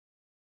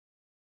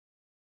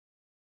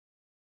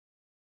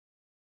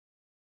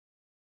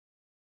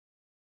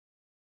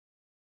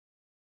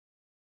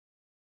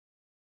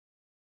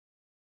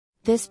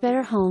This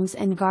Better Homes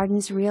and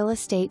Gardens Real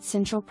Estate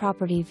Central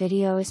Property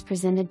video is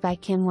presented by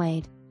Kim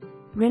Wade.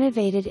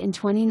 Renovated in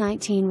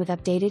 2019 with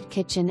updated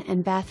kitchen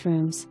and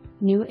bathrooms,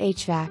 new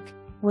HVAC,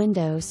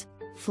 windows,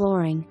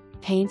 flooring,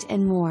 paint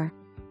and more.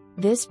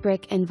 This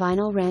brick and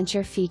vinyl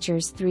rancher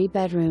features 3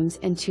 bedrooms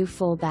and 2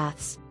 full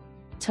baths.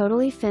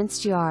 Totally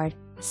fenced yard,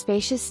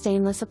 spacious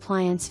stainless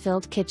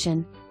appliance-filled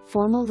kitchen,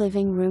 formal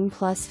living room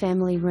plus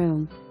family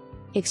room.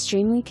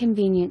 Extremely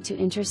convenient to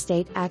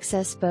interstate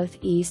access both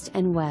east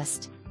and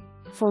west.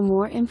 For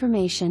more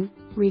information,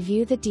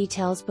 review the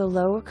details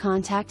below or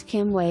contact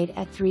Kim Wade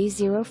at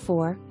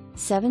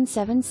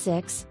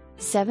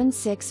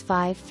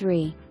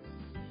 304-776-7653.